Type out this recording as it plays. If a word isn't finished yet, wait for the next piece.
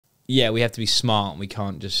yeah, we have to be smart. We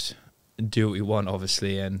can't just do what we want,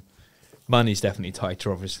 obviously, and money's definitely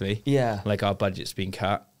tighter, obviously. Yeah. Like our budget's been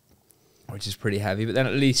cut, which is pretty heavy. But then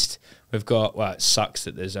at least we've got, well, it sucks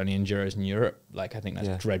that there's only Enduros in Europe. Like, I think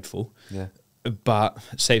that's dreadful. Yeah. But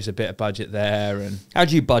it saves a bit of budget there. And how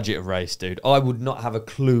do you budget a race, dude? I would not have a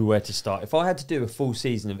clue where to start. If I had to do a full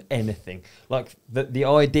season of anything, like the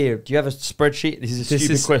idea, do you have a spreadsheet? This is a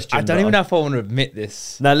stupid question. I don't even know if I want to admit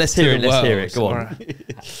this. No, let's hear it. Let's hear it. Go on.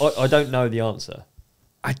 I don't know the answer.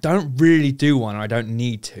 I don't really do one. I don't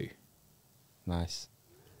need to. Nice.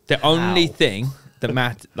 The only thing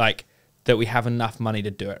that that we have enough money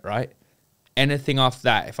to do it, right? Anything after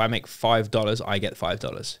that, if I make $5, I get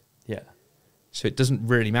 $5. Yeah. So it doesn't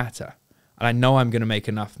really matter. And I know I'm going to make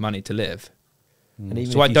enough money to live. And even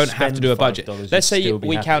so I don't have to do a $5, budget. Let's say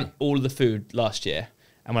we happy. count all of the food last year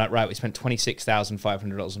and we're like, right, we spent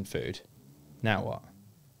 $26,500 on food. Now what?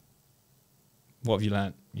 What have you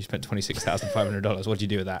learned? You spent $26,500. What do you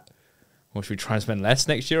do with that? Or should we try and spend less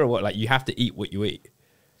next year or what? Like, you have to eat what you eat.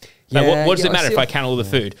 Like, what does it matter if I count all the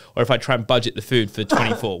food or if I try and budget the food for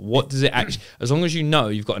 24? What does it actually, as long as you know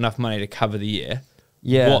you've got enough money to cover the year,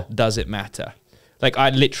 what does it matter? Like,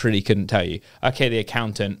 I literally couldn't tell you. Okay, the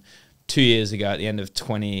accountant 2 years ago at the end of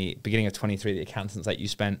beginning of 23, the accountant's like,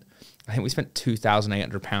 I think we spent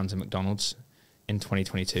 £2,800 in McDonald's in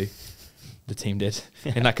 2022. The team did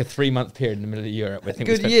in like a 3-month period in the middle of Europe. I think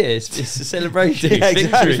good years. It's a celebration. Yeah,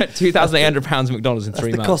 exactly. We spent £2,800 in McDonald's in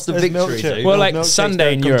 3 months. The cost of victory. Well, like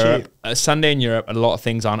Sunday in Europe, a lot of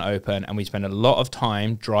things aren't open, and we spend a lot of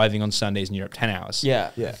time driving on Sundays in Europe, 10 hours.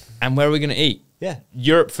 Yeah. And where are we going to eat? Yeah.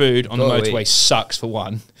 Europe food on the motorway sucks for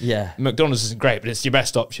one. Yeah. McDonald's isn't great, but it's your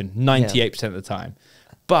best option 98% of the time.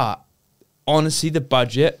 But honestly, the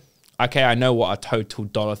budget, okay, I know what our total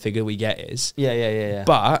dollar figure we get is. Yeah.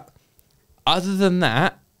 But other than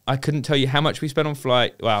that, I couldn't tell you how much we spent on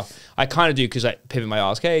flight. Well, I kind of do because like Pivot might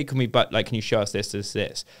ask, hey, can you show us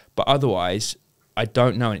this? But otherwise, I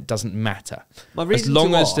don't know, and it doesn't matter. As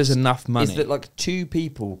long as there's enough money. Is that like 2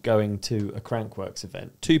 people going to a Crankworks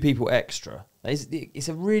event, 2 people extra? It's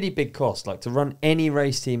a really big cost. Like, to run any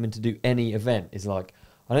race team and to do any event is like,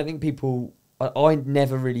 I don't think people. I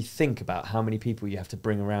never really think about how many people you have to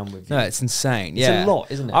bring around with you. No, it's insane. It's a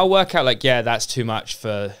lot, isn't it? I'll work out like, yeah, that's too much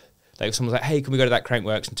for. Like, if someone's like, hey, can we go to that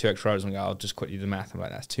Crankworks and 2 extra hours? And I go, I'll just quickly do the math. I'm like,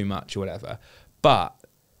 that's too much or whatever. But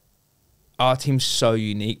our team's so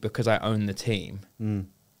unique because I own the team.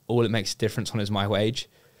 All it makes a difference on is my wage.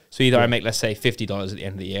 So either I make, let's say, $50 at the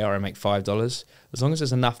end of the year, or I make $5. As long as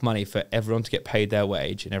there's enough money for everyone to get paid their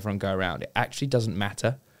wage and everyone go around, it actually doesn't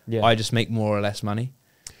matter. Yeah. I just make more or less money.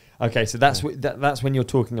 Okay, so that's that's when you're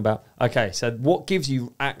talking about. Okay, so what gives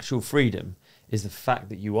you actual freedom is the fact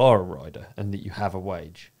that you are a rider and that you have a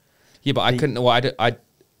wage. Yeah, but I couldn't. Well, I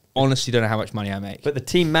honestly don't know how much money I make. But the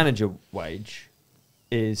team manager wage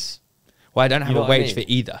is. Well, I don't have a wage for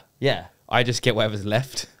either. Yeah, I just get whatever's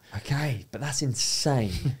left. Okay, but that's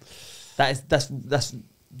insane. that's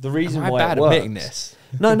the reason why it bad works. Admitting this.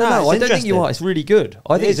 No, I don't think you are. It's really good.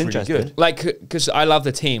 I think it's interesting. Really good. Like, because I love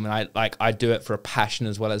the team and I do it for a passion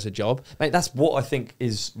as well as a job. Mate, that's what I think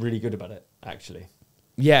is really good about it, actually.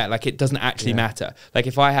 Yeah, like, it doesn't actually matter. Like,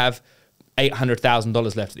 if I have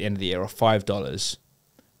 $800,000 left at the end of the year or $5,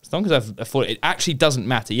 as long as I've afforded it, actually doesn't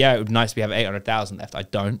matter. Yeah, it would be nice to have 800,000 left. I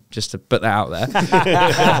don't, just to put that out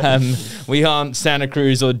there. We aren't Santa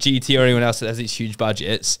Cruz or GT or anyone else that has these huge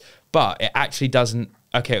budgets, but it actually doesn't.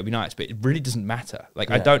 Okay, it would be nice, but it really doesn't matter. Like,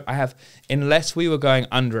 unless we were going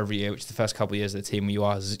under every year, which the first couple of years of the team, you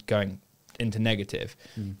are going into negative,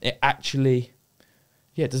 it actually,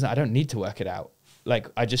 it doesn't, I don't need to work it out. Like,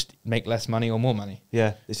 I just make less money or more money.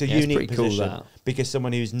 Yeah, it's a unique position because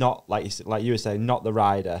someone who's not, like you were saying, not the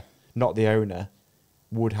rider, not the owner,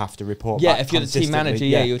 would have to report. Yeah, if you're the team manager,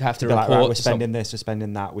 you would have to report. Like, right, we're spending this, we're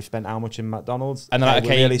spending that. We've spent how much in McDonald's? And then,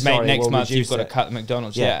 okay, really mate, next month you've got to cut the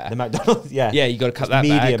McDonald's. Yeah, the McDonald's. Yeah, you got to cut that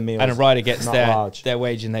back. Meals, and a rider gets their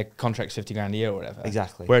wage and their contract's $50,000 a year or whatever.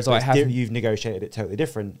 Exactly. Whereas you've negotiated it totally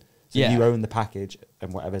different. So you own the package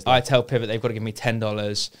and whatever's left. I tell Pivot they've got to give me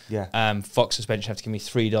 $10. Yeah. Fox Suspension have to give me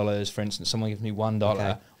 $3, for instance. Someone gives me $1.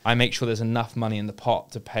 Okay. I make sure there's enough money in the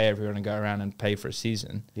pot to pay everyone and go around and pay for a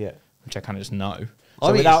season. Yeah. Which I kind of just know.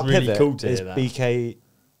 So without really Pivot, cool is BK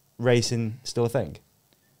Racing still a thing?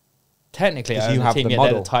 Technically, I own the team.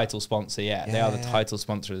 They're the title sponsor. Yeah, they are the title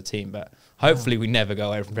sponsor of the team. But hopefully we never go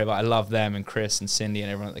away from Pivot. I love them and Chris and Cindy and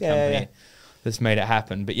everyone at the company. Yeah. That's made it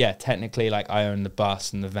happen. But yeah, technically, like, I own the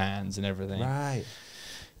bus and the vans and everything. Right.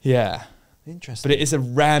 Yeah. Interesting. But it is a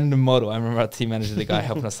random model. I remember our team manager, the guy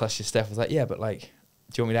helping us last year, Steph, was like, yeah, but like,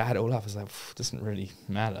 you want me to add it all up? I was like, doesn't really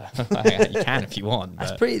matter. Like, you can if you want.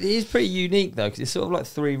 But. It is pretty unique though, because it's sort of like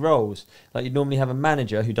 3 roles. Like you'd normally have a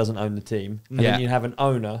manager who doesn't own the team, and then you'd have an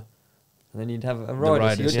owner, and then you'd have a rider.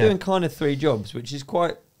 Riders, so you're doing kind of 3 jobs, which is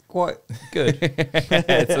quite good.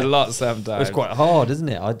 It's a lot sometimes. It's quite hard, isn't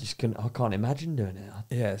it? I can't imagine doing it.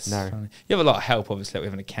 Yes. No. Funny. You have a lot of help, obviously. Like we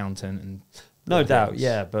have an accountant and no doubt,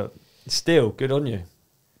 yeah, but still, good on you.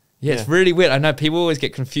 Yeah, it's really weird. I know people always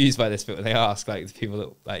get confused by this bit when they ask, like, the people that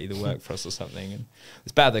like, either work for us or something. And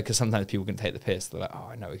it's bad, though, because sometimes people can take the piss. They're like, oh,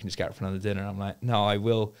 I know, we can just go out for another dinner. And I'm like, no, I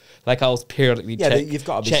will. Like, I'll periodically check. Yeah, you've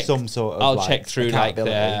got to be some sort of, I'll check through, like,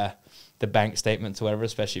 the bank statements or whatever,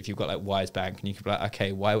 especially if you've got, like, Wise Bank. And you can be like,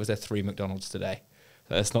 okay, why was there 3 McDonald's today?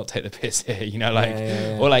 Let's not take the piss here, you know? Like,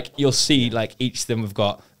 or, like, you'll see, like, each of them have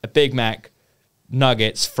got a Big Mac,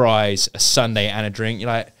 nuggets, fries, a sundae, and a drink.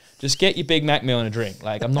 You're like, just get your Big Mac meal and a drink.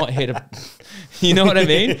 Like, I'm not here to... You know what I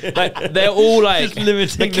mean? Like, they're all like,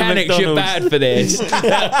 mechanics, you're bad for this.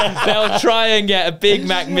 They'll try and get a Big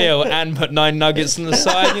Mac meal and put 9 nuggets on the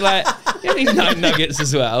side. And you're like, you need 9 nuggets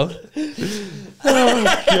as well.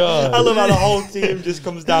 Oh, God. I love how the whole team just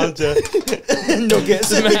comes down to nuggets.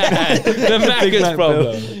 The Macca's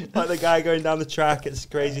problem. Like the guy going down the track at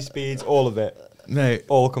crazy speeds, all of it. No,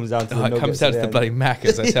 all comes down to the nuggets. It comes down to the bloody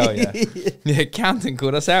Macca's, I tell you. The accountant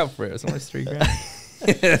called us out for it. It was almost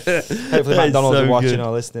 $3,000. Hopefully McDonald's are watching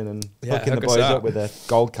or listening and hooking the boys up with a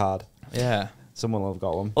gold card. Yeah. Someone will have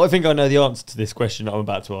got one. I think I know the answer to this question that I'm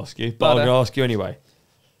about to ask you, but I'm going to ask you anyway.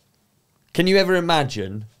 Can you ever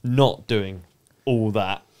imagine not doing all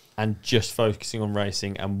that and just focusing on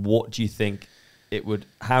racing? And what do you think it would...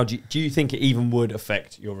 do you think it even would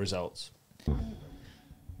affect your results?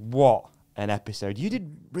 What an episode. You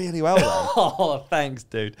did really well, though. Oh, thanks,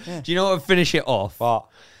 dude. Yeah. Do you know what would finish it off? What?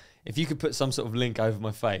 If you could put some sort of link over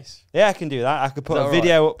my face. Yeah, I can do that. I could put a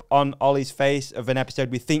video up on Ollie's face of an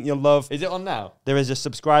episode we think you'll love. Is it on now? There is a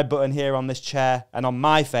subscribe button here on this chair, and on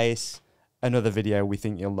my face, another video we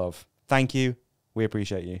think you'll love. Thank you. We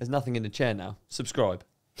appreciate you. There's nothing in the chair now. Subscribe.